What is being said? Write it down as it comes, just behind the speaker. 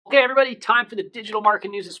Okay, everybody, time for the digital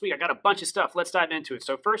marketing news this week. I got a bunch of stuff. Let's dive into it.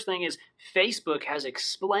 So first thing is Facebook has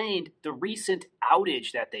explained the recent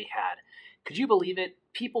outage that they had. Could you believe it?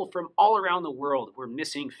 People from all around the world were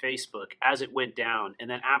missing Facebook as it went down, and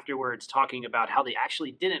then afterwards talking about how they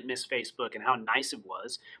actually didn't miss Facebook and how nice it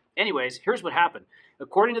was. Anyways, here's what happened.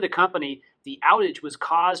 According to the company, the outage was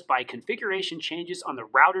caused by configuration changes on the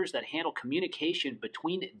routers that handle communication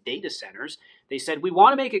between data centers. They said, "We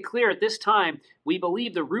want to make it clear at this time, we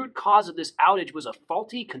believe the root cause of this outage was a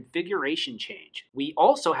faulty configuration change. We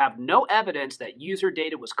also have no evidence that user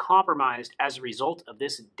data was compromised as a result of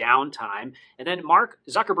this downtime." And then Mark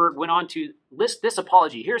Zuckerberg went on to list this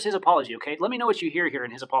apology. Here's his apology, okay? Let me know what you hear here in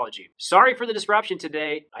his apology. "Sorry for the disruption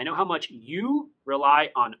today. I know how much you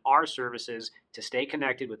rely on our services to stay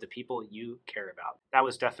connected with the people you care about." That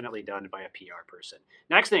was definitely done by a PR person.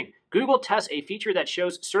 Next thing, Google tests a feature that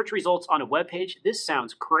shows search results on a web page. This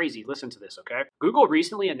sounds crazy. Listen to this, okay? Google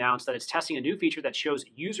recently announced that it's testing a new feature that shows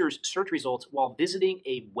users' search results while visiting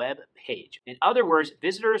a web page. In other words,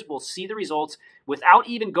 visitors will see the results without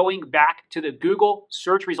even going back to the Google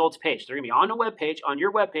search results page. They're going to be on a web page, on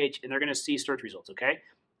your web page, and they're going to see search results, okay?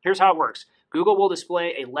 Here's how it works. Google will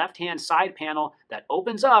display a left-hand side panel that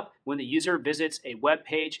opens up when the user visits a web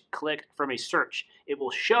page clicked from a search. It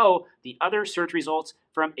will show the other search results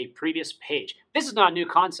from a previous page. This is not a new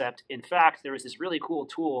concept. In fact, there was this really cool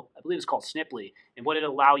tool, I believe it's called Sniply, and what it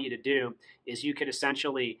allow you to do is you could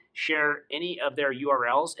essentially share any of their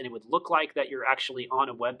URLs, and it would look like that you're actually on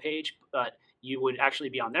a web page, but you would actually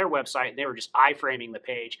be on their website, and they were just iframing the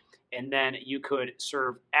page, and then you could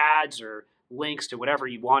serve ads or links to whatever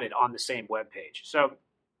you wanted on the same web page. So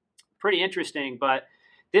pretty interesting, but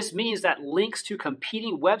this means that links to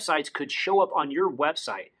competing websites could show up on your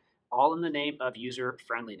website, all in the name of user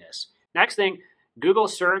friendliness. Next thing, Google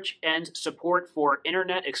search ends support for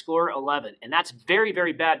Internet Explorer 11, and that's very,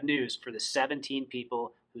 very bad news for the 17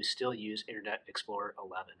 people who still use Internet Explorer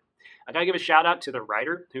 11. I gotta give a shout out to the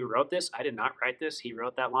writer who wrote this. I did not write this. He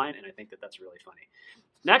wrote that line, and I think that that's really funny.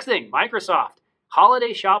 Next thing, Microsoft.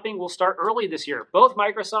 Holiday shopping will start early this year. Both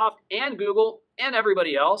Microsoft and Google and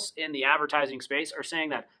everybody else in the advertising space are saying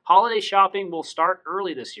that holiday shopping will start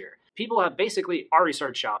early this year. People have basically already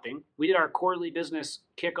started shopping. We did our quarterly business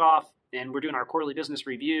kickoff, and we're doing our quarterly business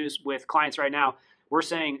reviews with clients right now. We're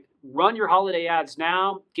saying, run your holiday ads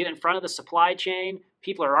now, get in front of the supply chain.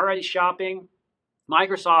 People are already shopping.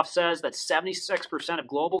 Microsoft says that 76% of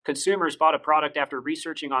global consumers bought a product after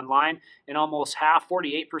researching online, and almost half,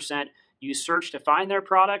 48%, use search to find their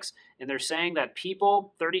products. And they're saying that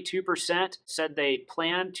people, 32%, said they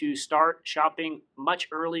plan to start shopping much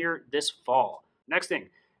earlier this fall. Next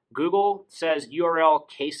thing, Google says URL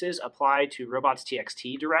cases apply to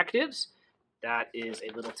robots.txt directives. That is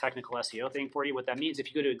a little technical SEO thing for you. What that means, if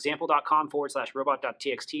you go to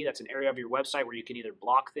example.com/robot.txt, that's an area of your website where you can either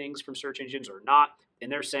block things from search engines or not.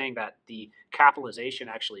 And they're saying that the capitalization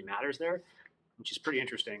actually matters there, which is pretty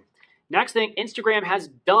interesting. Next thing, Instagram has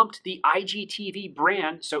dumped the IGTV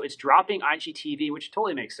brand, so it's dropping IGTV, which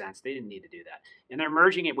totally makes sense. They didn't need to do that. And they're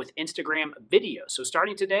merging it with Instagram video. So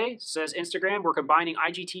starting today, says Instagram, we're combining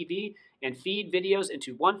IGTV and feed videos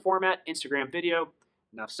into one format, Instagram video.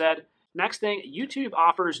 Enough said. Next thing, YouTube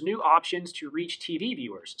offers new options to reach TV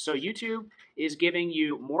viewers. So YouTube is giving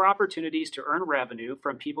you more opportunities to earn revenue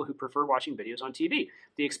from people who prefer watching videos on TV.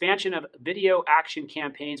 The expansion of video action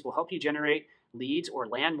campaigns will help you generate leads or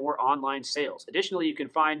land more online sales. Additionally, you can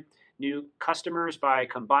find new customers by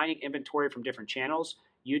combining inventory from different channels,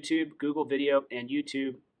 YouTube, Google Video, and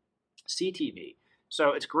YouTube CTV.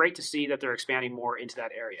 So it's great to see that they're expanding more into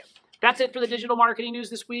that area. That's it for the digital marketing news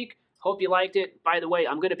this week. Hope you liked it. By the way,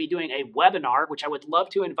 I'm going to be doing a webinar, which I would love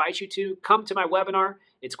to invite you to. Come to my webinar.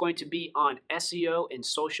 It's going to be on SEO and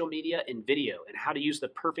social media and video and how to use the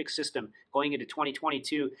perfect system going into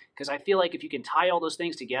 2022. Because I feel like if you can tie all those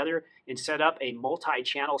things together and set up a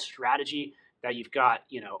multi-channel strategy that you've got,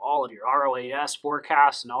 all of your ROAS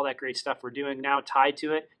forecasts and all that great stuff we're doing now tied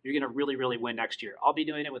to it, you're going to really, really win next year. I'll be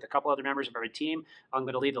doing it with a couple other members of our team. I'm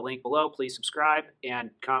going to leave the link below. Please subscribe and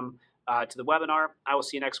come to the webinar. I will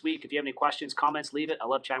see you next week. If you have any questions, comments, leave it. I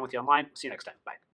love chatting with you online. See you next time. Bye.